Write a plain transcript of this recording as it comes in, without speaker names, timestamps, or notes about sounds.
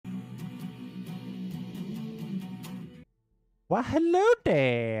Well, hello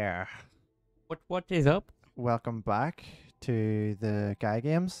there. What is up? Welcome back to the Guy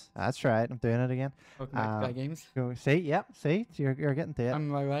Games. That's right, I'm doing it again. Welcome back to Guy Games. See, yep, see, you're getting to it. I'm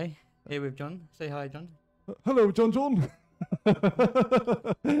my way. Here with John. Say hi, John. Hello, John.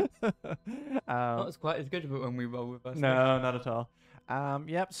 Not as quite as good when we roll with us. No, not at all.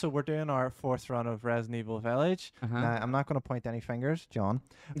 Yep, so we're doing our fourth run of Resident Evil Village. Now, I'm not going to point any fingers, John,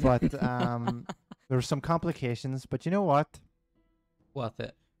 but there were some complications, but you know what? Worth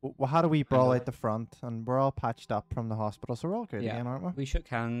it. Well, how do we brawl out the front? And we're all patched up from the hospital, so we're all good again, aren't we? We shook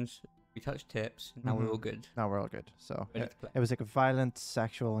hands. We touched tips. Now we're all good. Now we're all good. So Ready to play. it was like a violent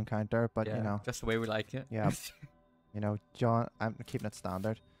sexual encounter, but Yeah, you know, just the way we like it. Yeah. you know, John, I'm keeping it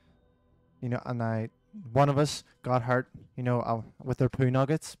standard. You know, and one of us got hurt, you know, with their poo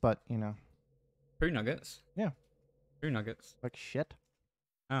nuggets, but you know, Poo nuggets. Yeah. Poo nuggets. like shit.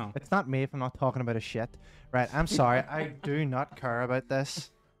 Oh. It's not me if I'm not talking about a shit. Right, I'm sorry. I do not care about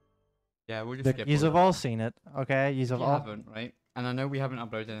this. Yeah, we'll just Look, skip yous all have that. all seen it, okay? Yous have You all. haven't, right? And I know we haven't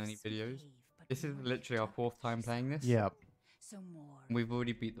uploaded any videos. This is literally our fourth time playing this. Yep. We've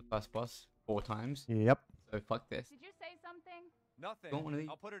already beat the first boss 4 times. Yep. So fuck this. Did you say something? Don't want Nothing. to eat.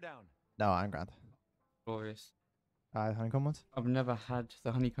 I'll put her down. No, I'm grand. Glorious. Honeycomb ones. I've never had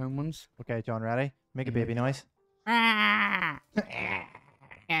the honeycomb ones. Okay, John, ready? Make a baby noise.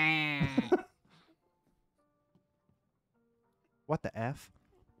 What the F?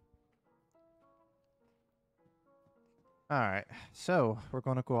 Alright, so we're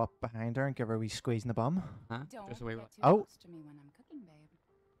gonna go up behind her and give her a wee squeeze in the bum. Huh? Don't Just the way we get like. too Oh. close to me when I'm cooking, babe.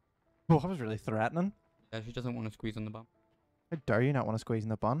 Oh, that was really threatening. Yeah, she doesn't want to squeeze on the bum. How dare you not want to squeeze in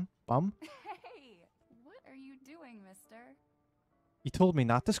the bum? Hey, what are you doing, mister? You told me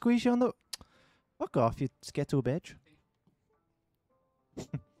not to squeeze you on the... Fuck off, you schizo bitch.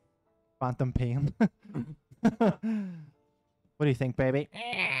 Phantom pain. What do you think, baby?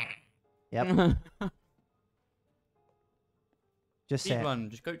 Yep. Just Speed say. run.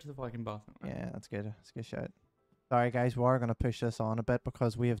 Just go to the fucking bathroom. Right? Yeah, that's good. That's a good shout. Sorry, guys, we are going to push this on a bit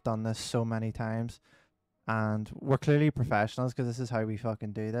because we have done this so many times. And we're clearly professionals because this is how we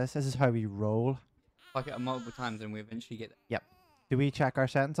fucking do this. This is how we roll. Fuck it multiple times and we eventually get it. Do we check our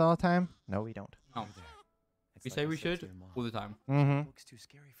settings all the time? No, we don't. Oh. There. It's We like say I we said to should your mom. all the time. Mm-hmm. Looks too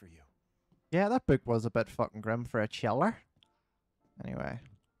scary for you. Yeah, that book was a bit fucking grim for a chiller. Anyway.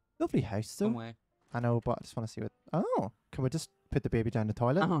 Lovely house, though. Somewhere. I know, but I just want to see what... Oh, can we just put the baby down the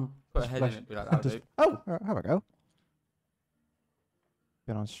toilet? Put a Just head flush- in it. Be like, that'll Just- do. Oh, here we go.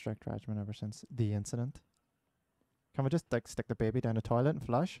 Been on strict regimen ever since the incident. Can we just like stick the baby down the toilet and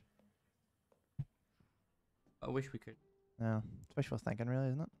flush? I wish we could. No, it's wishful thinking, really,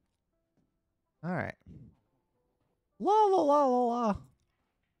 isn't it? All right. La la la la la.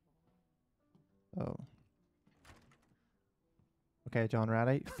 Oh. Okay, John,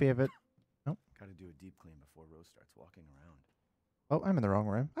 ready? Favorite. Gotta do a deep clean before Rose starts walking around. Oh, I'm in the wrong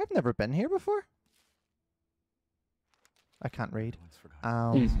room. I've never been here before. I can't read. Everyone's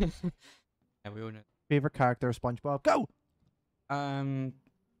forgotten. Yeah, we all know. Favorite character, SpongeBob. Go.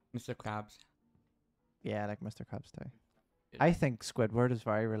 Mr. Krabs. Yeah, I like Mr. Krabs too. Good. I think Squidward is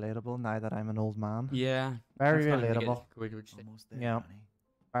very relatable now that I'm an old man. Yeah. Very I'm starting to get relatable. Squidward shit. Almost there, Yeah. honey.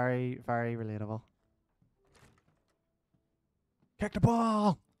 Very, very relatable. Kick the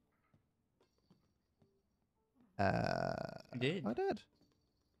ball. You did. I did.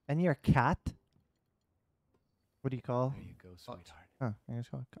 And your cat. What do you call? There you go, sweetheart. Oh, I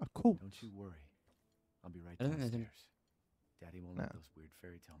just call a cool. Don't you worry. I'll be right I don't think there's any- downstairs. Daddy won't No. let those weird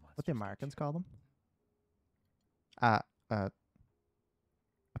fairy tale monsters. What the touch Americans you. call them? A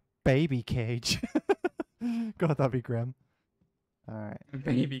baby cage. God, that'd be grim. All right.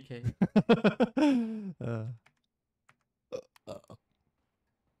 Baby cake.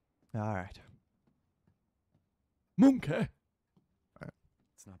 All right. Monkey.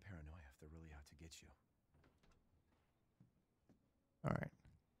 It's not paranoia if they're really out to get you. All right.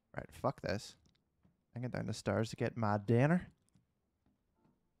 Right. Fuck this. I get down the stairs to get my dinner.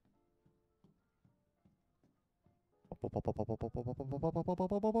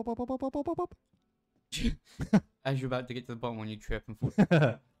 As you're about to get to the bottom when you trip and fall.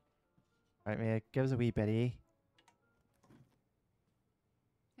 Right, Mia. Give us a wee bitty.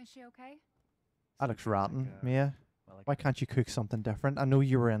 Is she okay? That looks Seems rotten, like, Mia. well, like Why can't you cook something different? I know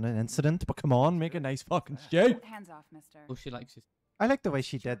you were in an incident, but come on, make a nice fucking stew. Hands off, mister. All she likes is. I like the way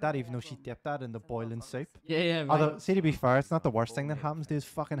she did that, even though she dipped that in the boiling soup. Yeah, yeah. Right. Although, see, to be fair, it's not the worst thing that happens to his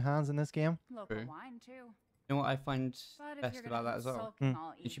fucking hands in this game. Local True. wine, too. You know what I find But if best you're about gonna that as well? sulking Mm.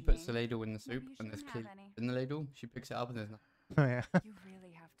 all Is she puts the evening, ladle in the soup maybe you and there's shouldn't clear have any. in the ladle. She picks it up and there's nothing. Oh, yeah. You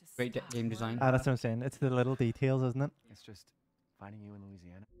really have to Great stop game design. worrying That's what I'm saying. It's the little details, isn't it? It's just Finding you in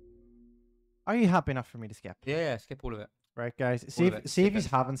Louisiana. Are you happy enough for me to skip? Yeah, skip all of it. Right, guys. All See of if it. see if Skip you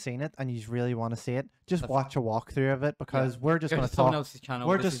it. haven't seen it and you really want to see it. Just That's- watch a walkthrough of it because we're just Go going to to someone talk. else's channel.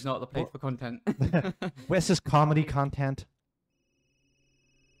 we're This just- is not the place for content. This is comedy content.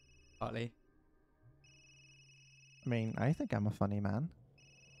 Partly. I mean, I think I'm a funny man.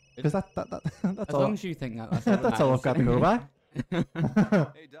 Good. Because that's As all. long as you think that, that's all that That's all I've got to go by.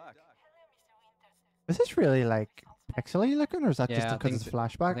 Hey, Doc. Is this really like pixely looking, or is that Yeah, just I because think it's I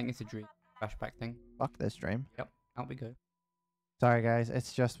flashback? think it's a dream flashback thing. Fuck this dream. That'll be good. Sorry, guys.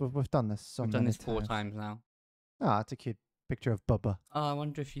 It's just we've done this so We've done many this 4 times now. Ah, it's a cute picture of Bubba. Oh, I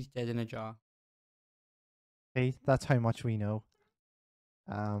wonder if she's dead in a jar. See, that's how much we know.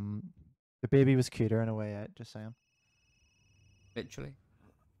 The baby was cuter in a way. Just saying. Literally.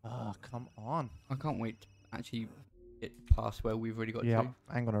 Oh, come on. I can't wait to actually get past where we've already got Yeah, to.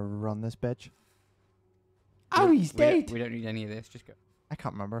 I'm gonna run this bitch. We Oh, don't- he's we don't- dead. We don't need any of this. Just go. I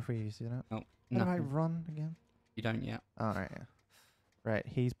can't remember if we used it. How No, did I nothing. run again? You don't yet. Oh, right, yeah. Right,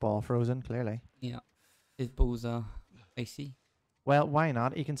 he's ball frozen, clearly. Yeah. His balls are icy. Well, why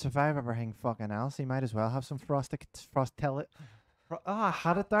not? He can survive everything fucking else. He might as well have some I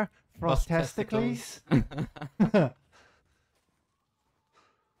had it there. Frost testicles.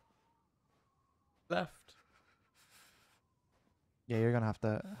 Left. Yeah, you're gonna have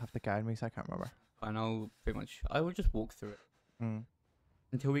to guide me, 'cause I can't remember. And I will just walk through it Mm.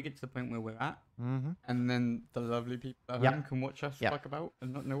 until we get to the point where we're at, Mm-hmm. and then the lovely people at Yep. home can watch us Yep. fuck about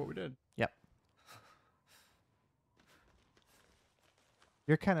and not know what we did.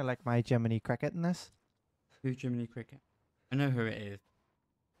 You're kind of like my Jiminy Cricket in this. Who's Jiminy Cricket? I know who it is.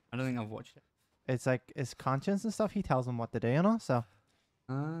 I don't think I've watched it. It's like his conscience and stuff. He tells him what to do, you know. So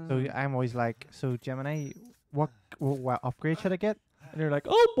Ah. I'm always like, so Gemini, what upgrade should I get? And you're like,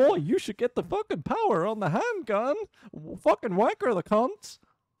 oh boy, you should get the fucking power on the handgun. Fucking wanker the cunts.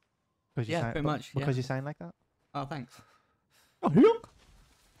 Cause you Yeah, sound, pretty much, Because yeah. you sound like that. Oh, thanks. Oh,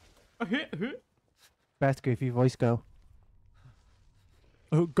 best goofy voice go.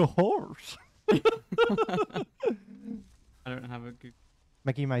 Oh, go horse. I don't have a good.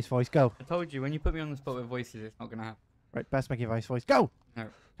 Mickey Mouse voice go. I told you when you put me on the spot with voices, it's not gonna happen. Right, best Mickey Mouse voice go. No.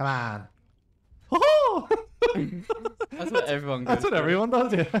 Come on. Oh! That's what everyone goes That's what through. everyone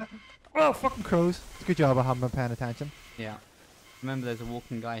does, yeah. Oh, fucking crows. It's a good job I haven't been paying attention. Yeah. Remember, there's a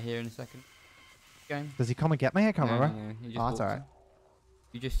walking guy here in a second. Game. Does he come and get me? I can't remember. No, he just Oh, that's walks alright. in.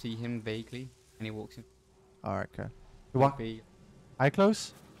 You just see him vaguely, and he walks in. Alright, okay. What? Vaguely. Eye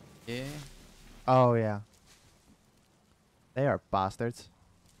close? Yeah. Oh, yeah. They are bastards.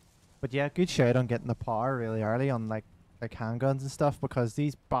 But yeah, good shout on getting the power really early on like handguns and stuff because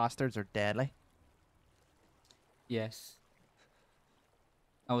these bastards are deadly. Yes.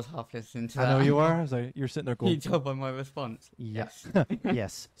 I was half listening to I that. know you are. I was like, you're sitting there Can you going, tell by my response? yes.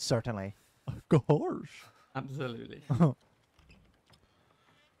 Yes, certainly. Gosh. Absolutely.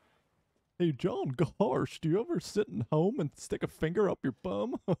 Hey, John, gosh, do you ever sit at home and stick a finger up your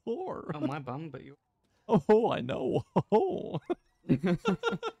bum? Not my bum, but you. Oh, I know. Oh.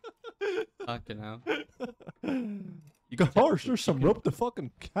 Fucking hell. Gosh, there's some rope to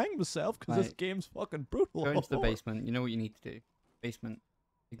fucking hang myself because this Right. game's fucking brutal. Go into the basement. You know what you need to do. Basement.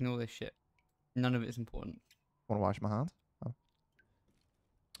 Ignore this shit. None of it's important. Want to wash my hands?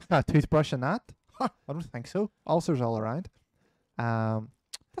 Oh. Toothbrush and that? I don't think so. Ulcers all around.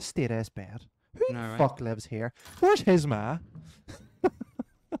 The state is bad. Who No, the right? fuck lives here? Where's his ma?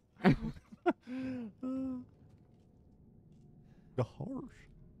 Gosh.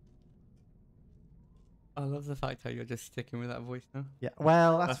 I love the fact how you're just sticking with that voice now. Yeah,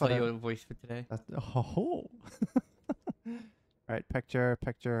 well, that's That's what like I... your voice for today. That's, oh. Right,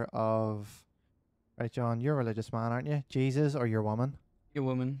 picture of... Right, John, you're a religious man, aren't you? Jesus or your woman? You're a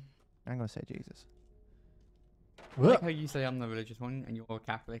woman. I'm going to say Jesus. I like how you say I'm the religious one and you're a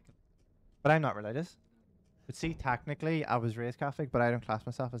Catholic. But I'm not religious. But see, technically, I was raised Catholic, but I don't class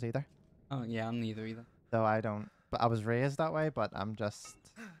myself as either. Oh, yeah, I'm neither either. So I don't... But I was raised that way, but I'm just...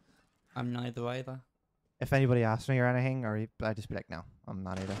 I'm neither either. If anybody asks me or anything, I'd just be like, no, I'm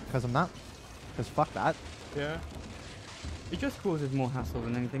not either. Because I'm not. Because fuck that. Yeah. It just causes more hassle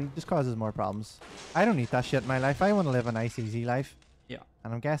than anything. Just causes more problems. I don't need that shit in my life. I want to live a nice, easy life. Yeah.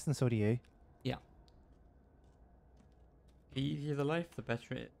 And I'm guessing so do you. The easier the life, the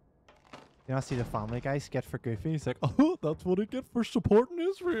better it. You know, I see the Family Guy skit for Goofy. He's like, oh, that's what I get for supporting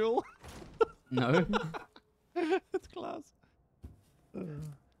Israel. No. It's class.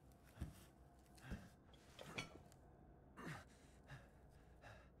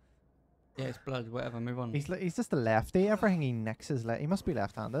 Yeah, it's blood, whatever, move on. He's just a lefty. Everything he nicks is he must be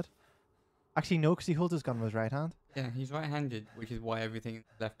left-handed. Actually, no, because he holds his gun with his right hand. Yeah, he's right-handed, which is why everything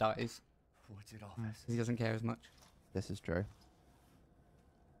left dies. What did all Mm. this? He doesn't care as much. This is true.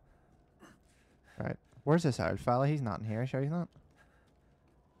 Right. Where's this old fella? He's not in here. Sure he's not?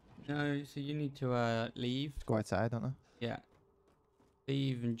 No, so you need to leave. Let's go outside, don't I? Yeah.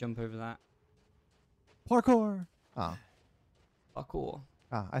 Leave and jump over that. Parkour! Oh. Parkour.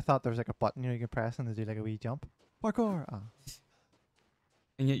 Ah, I thought there was like a button you can press and they do like a wee jump. Parkour! Oh.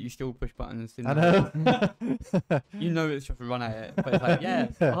 And yet you still push buttons. I know. You know it's just a run at it, but it's like, yeah,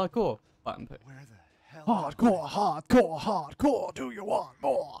 hardcore. Button push. Where the hell? Hardcore, hardcore, hardcore. Do you want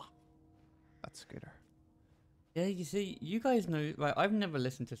more? That's Scooter. Yeah, you see, you guys know, like, I've never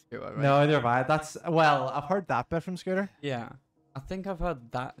listened to Scooter, right? No, neither have I. That's, well, I've heard that bit from Scooter. Yeah. I think I've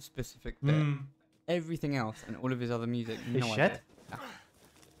heard that specific bit. Everything else and all of his other music, Is no shit? idea.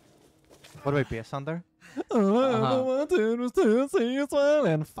 What about Bass Thunder? All I wanted was to see you smile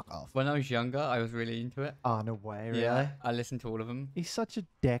and fuck off. When I was younger, I was really into it. Oh, no way, really? Yeah, I listened to all of them. He's such a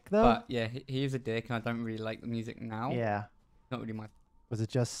dick, though. But yeah, he is a dick, and I don't really like the music now. Yeah. Not really my. Was it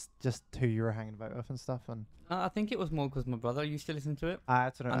just who you were hanging about with and stuff? And I think it was more because my brother used to listen to it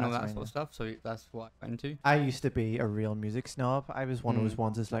that's what and all that that's what I sort mean. of stuff. So that's what I went into. I used to be a real music snob. I was one of those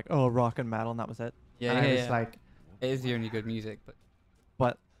ones that's like, oh, rock and metal, and that was it. Yeah, And yeah, I was yeah. like, It is the only good music, but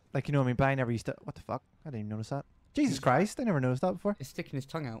like, you know what I mean? But I never used to. What the fuck? I didn't even notice that. Jesus Christ, I never noticed that before. it's sticking his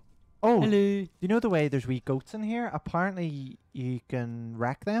tongue out. Oh, Hello. do you know the way there's wee goats in here? Apparently, you can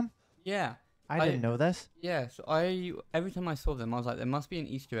wreck them. Yeah, I didn't know this. yeah. So every time I saw them, I was like, there must be an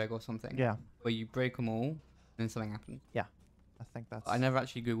Easter egg or something. Yeah, Where you break them all, and then something happens. I think that's. I never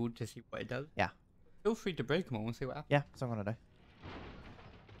actually googled to see what it does. Yeah. Feel free to break them all and see what happens. Yeah, that's what I'm gonna do.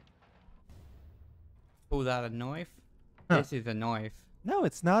 Pull out a knife. Huh. This is a knife. No,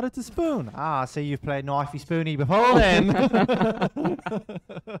 it's not. It's a spoon. Ah, so you've played knifey spoony before then.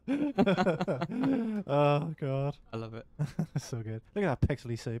 Oh god, I love it. so good. Look at that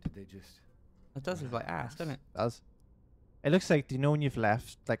pixely soup. They just. It does look like ass, doesn't it? It does. It looks like, do you know when you've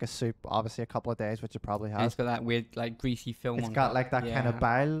left like a soup, obviously a couple of days, which it probably And has. it's got that weird, like, greasy film It's on got top. like that kind Yeah. of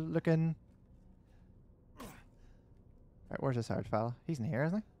bile looking. Right, where's this hard fella? He's in here,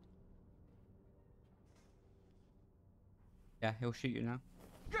 isn't he? Yeah, he'll shoot you now.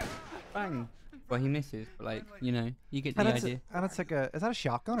 Bang! Well, he misses, but like, you know, you get the And it's, idea. and it's like a, is that a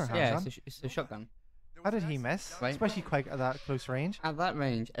shotgun or a Yeah, handgun? it's a shotgun. How did he miss? Right. Especially quite at that close range. At that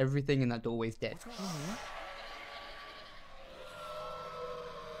range, everything in that doorway's dead.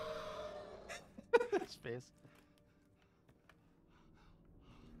 Space.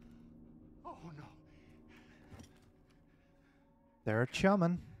 Oh no. They're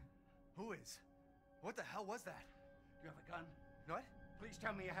chumming. Who is? What the hell was that? You have a gun? What? Please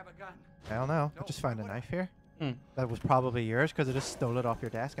tell me you have a gun. Hell no. I No, just found a what- knife here. Hmm. That was probably yours because I just stole it off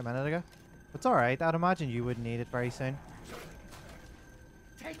your desk a minute ago. It's alright. I'd imagine you would need it very soon.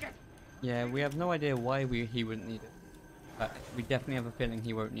 Take it. Yeah, we have no idea why he wouldn't need it. But we definitely have a feeling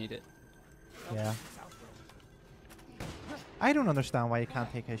he won't need it. Yeah. I don't understand why you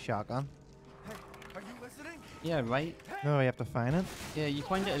can't take his shotgun. Hey, are you listening? Yeah, right? No, you have to find it. Yeah, you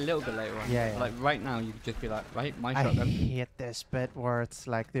find it a little bit later on. Yeah, yeah. Like, right now, you could just be like, right, my I shotgun. hate this bit where it's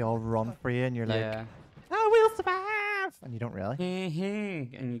like they all run for you and you're like, Yeah. I will survive! And you don't really.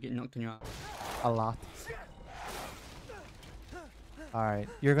 And you get knocked on your ass. A lot. Alright,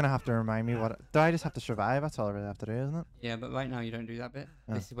 you're gonna have to remind me what. Do I just have to survive? That's all I really have to do, isn't it? Yeah, but right now you don't do that bit.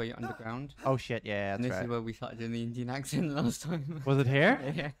 Oh. This is where you're underground. Oh shit, yeah, And that's this right. is where we started doing the Indian accent last time. Was it here?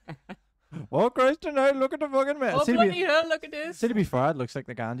 Yeah. Oh Christ tonight, look at the fucking mess. Oh, bloody hell, look at this! See, to be fair, it looks like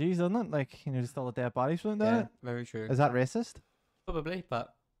the Ganges, doesn't it? Like, you know, just all the dead bodies floating down Yeah, it. very true. Is that racist? Probably,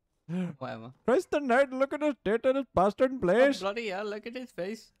 but whatever. Christ tonight, look at the state of this bastard Oh, place. bloody hell, look at his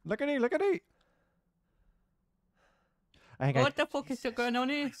face. Look at it, look at it. I think What the fuck is going on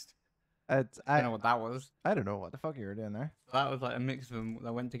here? I I don't know what that was. I don't know what the fuck you were doing there. That was like a mix of them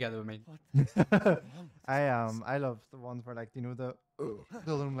that went together with me. I love the ones where, like, you know, the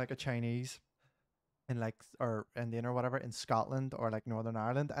them like a Chinese in like or Indian or whatever in Scotland or like Northern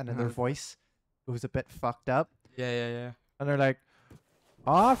Ireland, and then their voice goes a bit fucked up, Yeah. and they're like,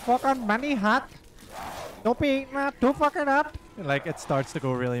 "Oh fucking money hat, don't be eating that, don't fuck it up." And, like, it starts to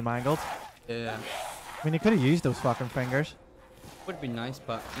go really mangled. Yeah. I mean, you could have used those fucking fingers, Would be nice,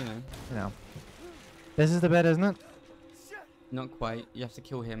 but, you know, you know. This is the bit, isn't it? not quite. You have to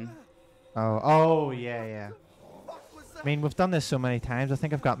kill him. Oh yeah. I mean, we've done this so many times. I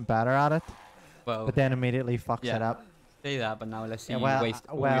think I've gotten better at it, Well, but then immediately fucks yeah. it up. say that, but now let's see Yeah, you well, waste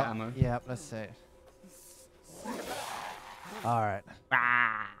all your ammo. yeah, let's see. All right.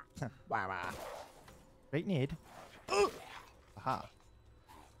 Right need. Aha.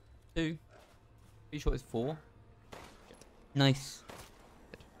 2. Pretty sure it's 4. Nice.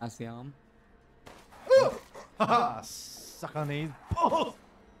 That's the arm. Haha, suck on these balls.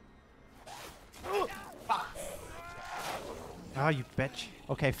 Oh, you bitch.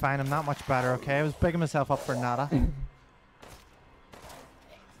 Okay, fine. I'm not much better, okay? I was bigging myself up for nada.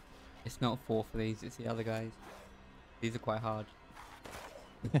 It's not 4 for these, it's the other guys. These are quite hard.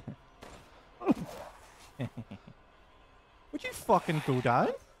 Would you fucking go down?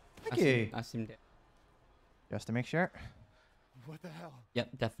 Thank you. That's him dead. Just to make sure. What the hell?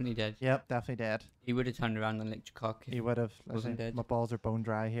 Yep, definitely dead. Yep, definitely dead. He would have turned around and licked your cock. He would have. Wasn't dead. My balls are bone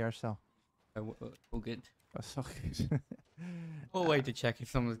dry here, so. All good. That's so good. What a way to check if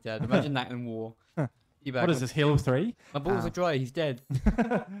someone's dead. Imagine that in war. What is this, Halo 3? My balls are dry, he's dead.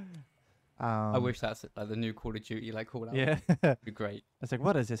 I Um, wish that's like the new Call of Duty, like call out. Yeah. It'd be great. It's like,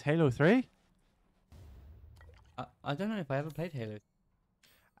 what is this, Halo 3? I don't know if I ever played Halo.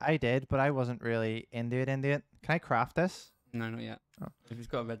 I did, but I wasn't really into it. Can I craft this? No, not yet. Oh. If it's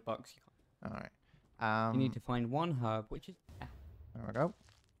got a red box, you can't. Alright. You need to find 1 herb, which is... There we go.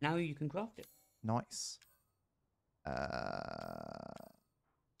 Now you can craft it. Nice.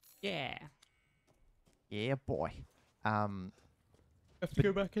 Yeah. Yeah, boy. Have to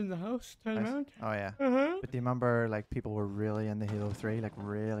go back in the house, turn around. Oh, yeah. Uh-huh. But do you remember, like, people were really into Halo 3? Like,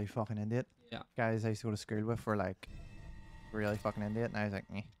 really fucking into it? Yeah. Guys I used to go to school with were, like, really fucking into it. And I was like,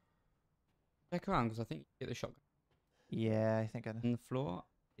 eh. Check around, because I think you get the shotgun Yeah, I think I did. on the floor.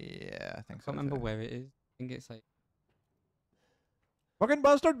 Yeah, I I think so. can't remember too. where it is. I think it's like... Fucking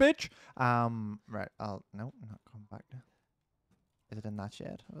bastard, bitch! Right, no, not coming back now. Is it in that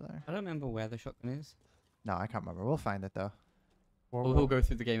shed over there? I don't remember where the shotgun is. No, I can't remember. We'll find it, though. Or we'll go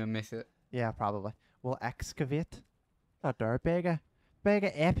through the game and miss it. Yeah, probably. We'll excavate. That there, bag of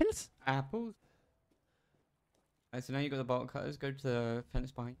apples? Apples? Right, so now you got the bolt cutters. Go to the fence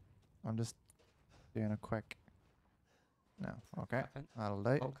behind. I'm just doing a quick... No, okay. That fence. That'll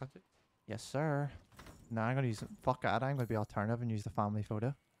do. Bolt cutters. Yes, sir. No, I'm going to use... Fuck that. I'm going to be alternative and use the family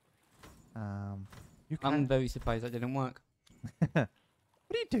photo. You I'm can... very surprised that didn't work. What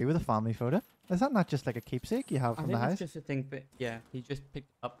do you do with a family photo? Is that not just like a keepsake you have I from think the it's house? just a thing, but yeah, he just picked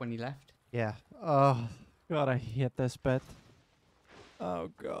it up when he left. Yeah. Oh, God, I hate this bit. Oh,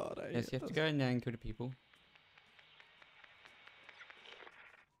 God, I Yes, you have to go in there and kill the people.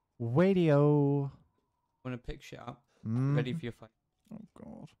 Radio. Want to pick shit up, ready for your fight. Oh,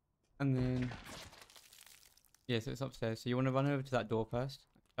 God. And then... Yeah, so it's upstairs. So you want to run over to that door first.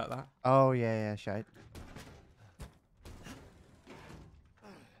 Like that. Oh, yeah, shite.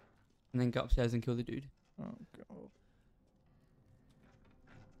 And then go upstairs and kill the dude. Oh, God.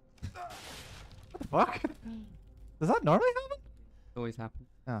 What the fuck? Does that normally happen? It always happens.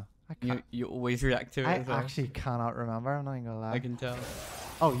 No, I You, can't. you always react to it I as well. actually cannot remember. I'm not even gonna lie. I can tell.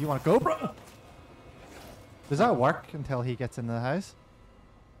 Oh, you want to go, bro? Does that work until he gets into the house?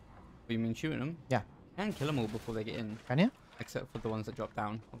 What, you mean shooting them? Yeah. You can kill them all before they get in. Can you? Except for the ones that drop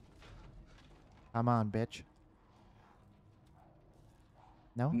down. Come on, bitch.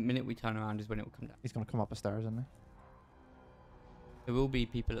 No? The minute we turn around is when it will come down. He's gonna come up the stairs, isn't he? There will be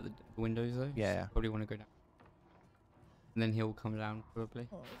people at the windows though. Yeah, so yeah. Probably want to go down. And then he'll come down probably.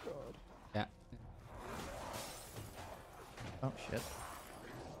 Oh, God. Yeah. Oh, shit.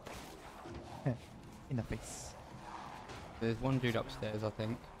 In the face. There's one dude upstairs, I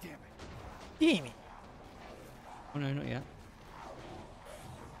think. Damn it. Damn it. Oh no, not yet.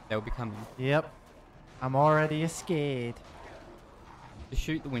 They'll be coming. Yep. I'm already scared. Just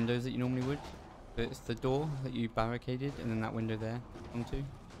shoot the windows that you normally would. But it's the door that you barricaded and then that window there onto.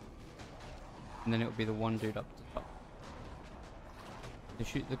 And then it will be the one dude up the top. You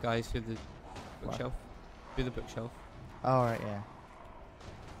shoot the guys through the bookshelf. Through the bookshelf. Alright, yeah.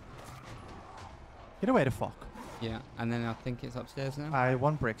 Get away the fuck. Yeah, and then I think it's upstairs now.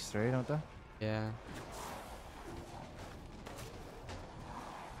 One breaks through, don't they? Yeah.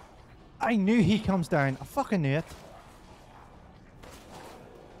 I knew he comes down. I fucking knew it.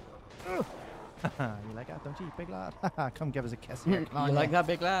 You like that, don't you, big lad? Come give us a kiss here. Come on, You like that,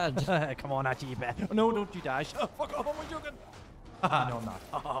 big lad? Come on, at you, bet. Oh, no, don't you dash. Oh, fuck off, I'm joking. No, I'm not.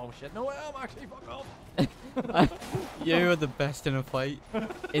 Oh, shit. No, I am actually. Fuck off. You are the best in a fight.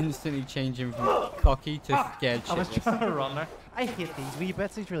 Instantly changing from cocky to scared I was shitless. trying to run there. I hate these wee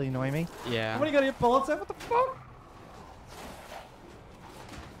bits. These really annoy me. Yeah. When you got 8 bullets out, what the fuck?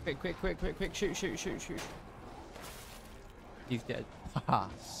 Quick. Shoot. He's dead. Haha.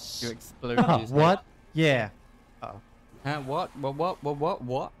 You exploded his head. What? Yeah. Uh-oh. Huh? What?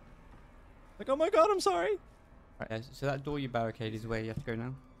 What? Like, oh my god, I'm sorry. Yeah, so that door you barricade is where you have to go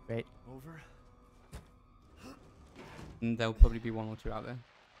now. Wait. Over. And there'll probably be one or two out there.